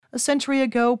A century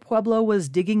ago, Pueblo was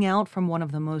digging out from one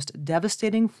of the most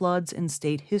devastating floods in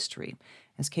state history.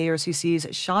 As KRCC's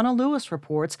Shauna Lewis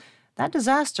reports, that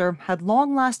disaster had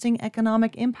long-lasting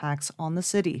economic impacts on the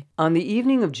city. On the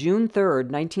evening of June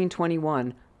 3rd,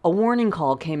 1921, a warning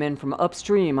call came in from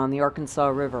upstream on the Arkansas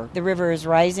River. The river is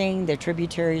rising, the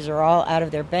tributaries are all out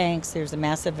of their banks, there's a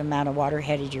massive amount of water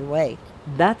headed your way.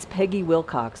 That's Peggy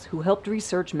Wilcox, who helped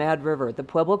research Mad River, the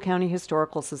Pueblo County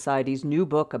Historical Society's new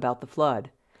book about the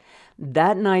flood.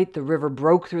 That night, the river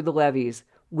broke through the levees.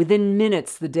 Within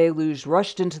minutes, the deluge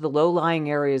rushed into the low-lying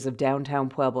areas of downtown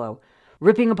Pueblo,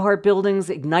 ripping apart buildings,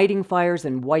 igniting fires,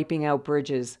 and wiping out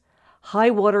bridges. High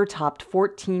water topped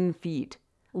 14 feet.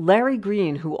 Larry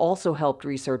Green, who also helped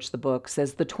research the book,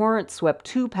 says the torrent swept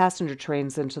 2 passenger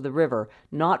trains into the river,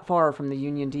 not far from the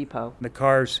Union Depot. The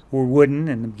cars were wooden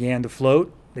and began to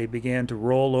float. They began to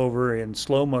roll over in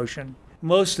slow motion.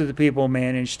 Most of the people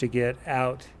managed to get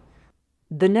out.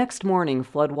 The next morning,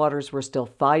 floodwaters were still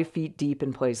 5 feet deep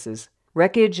in places.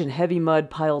 Wreckage and heavy mud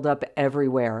piled up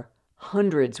everywhere.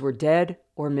 Hundreds were dead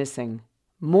or missing.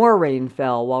 More rain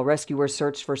fell while rescuers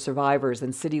searched for survivors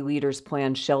and city leaders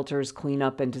planned shelters,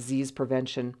 cleanup, and disease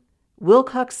prevention.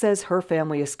 Wilcox says her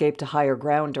family escaped to higher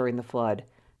ground during the flood.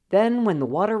 Then, when the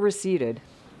water receded,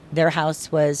 Their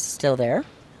house was still there,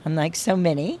 unlike so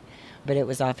many, but it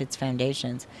was off its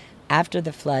foundations. After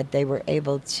the flood, they were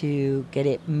able to get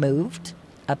it moved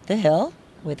up the hill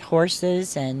with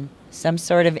horses and some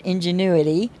sort of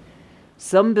ingenuity.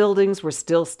 some buildings were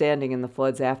still standing in the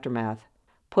flood's aftermath.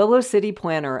 Pueblo City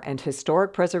planner and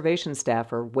historic preservation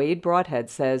staffer Wade Broadhead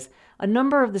says a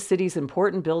number of the city's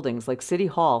important buildings, like City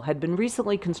Hall, had been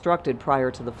recently constructed prior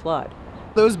to the flood.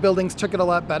 Those buildings took it a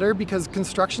lot better because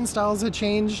construction styles had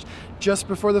changed just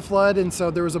before the flood, and so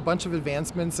there was a bunch of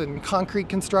advancements in concrete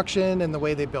construction and the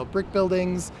way they built brick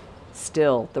buildings.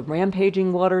 Still, the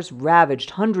rampaging waters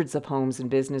ravaged hundreds of homes and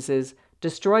businesses,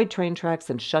 destroyed train tracks,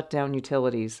 and shut down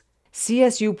utilities.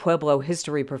 CSU Pueblo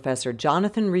history professor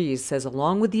Jonathan Rees says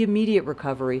along with the immediate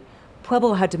recovery,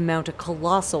 Pueblo had to mount a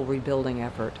colossal rebuilding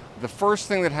effort. The first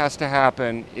thing that has to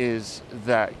happen is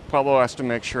that Pueblo has to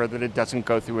make sure that it doesn't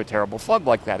go through a terrible flood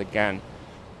like that again.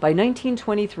 By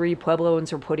 1923,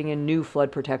 Puebloans are putting in new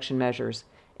flood protection measures,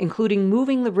 including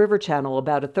moving the river channel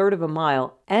about a third of a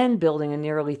mile and building a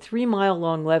nearly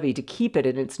 3-mile-long levee to keep it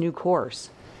in its new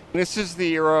course. This is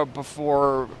the era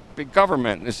before big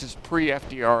government. This is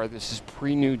pre-FDR. This is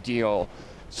pre-New Deal.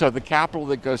 So the capital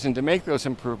that goes in to make those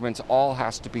improvements all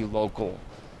has to be local.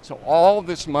 So all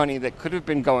this money that could have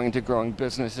been going to growing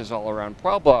businesses all around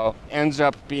Pueblo ends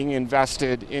up being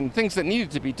invested in things that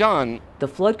needed to be done. The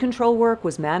flood control work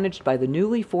was managed by the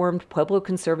newly formed Pueblo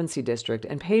Conservancy District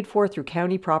and paid for through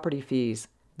county property fees.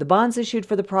 The bonds issued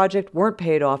for the project weren't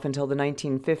paid off until the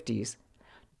 1950s.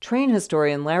 Train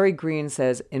historian Larry Green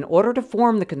says in order to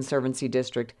form the Conservancy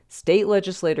District, state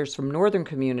legislators from northern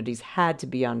communities had to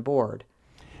be on board.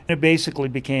 It basically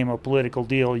became a political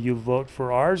deal. You vote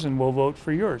for ours and we'll vote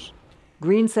for yours.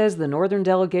 Green says the northern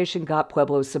delegation got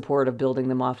Pueblo's support of building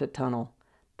the Moffett Tunnel.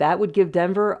 That would give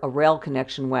Denver a rail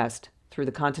connection west through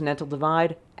the Continental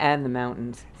Divide and the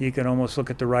mountains. You can almost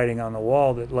look at the writing on the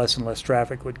wall that less and less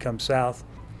traffic would come south.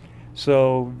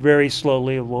 So very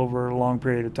slowly, over a long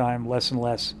period of time, less and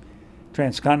less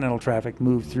transcontinental traffic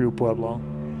moved through Pueblo,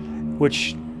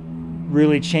 which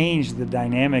really changed the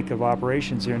dynamic of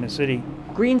operations here in the city.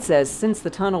 Green says since the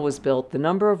tunnel was built, the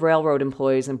number of railroad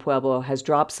employees in Pueblo has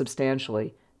dropped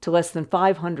substantially to less than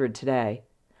 500 today.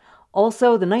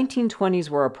 Also, the 1920s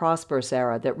were a prosperous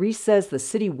era that Rees says the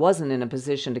city wasn't in a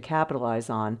position to capitalize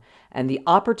on, and the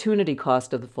opportunity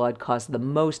cost of the flood caused the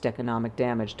most economic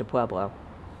damage to Pueblo.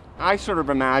 I sort of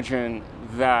imagine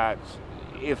that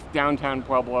if downtown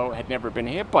Pueblo had never been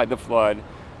hit by the flood,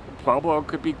 Pueblo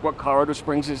could be what Colorado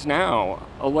Springs is now,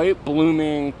 a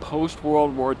late-blooming,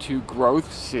 post-World War II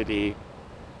growth city.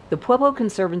 The Pueblo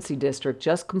Conservancy District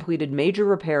just completed major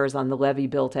repairs on the levee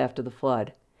built after the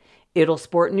flood. It'll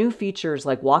sport new features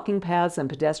like walking paths and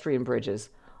pedestrian bridges,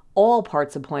 all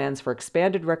parts of plans for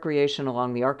expanded recreation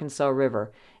along the Arkansas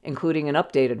River, including an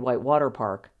updated whitewater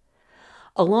park.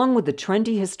 Along with the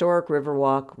trendy historic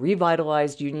Riverwalk,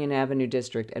 revitalized Union Avenue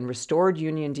District, and restored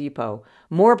Union Depot,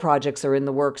 more projects are in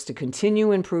the works to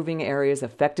continue improving areas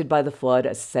affected by the flood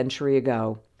a century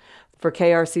ago. For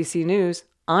KRCC News,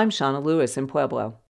 I'm Shauna Lewis in Pueblo.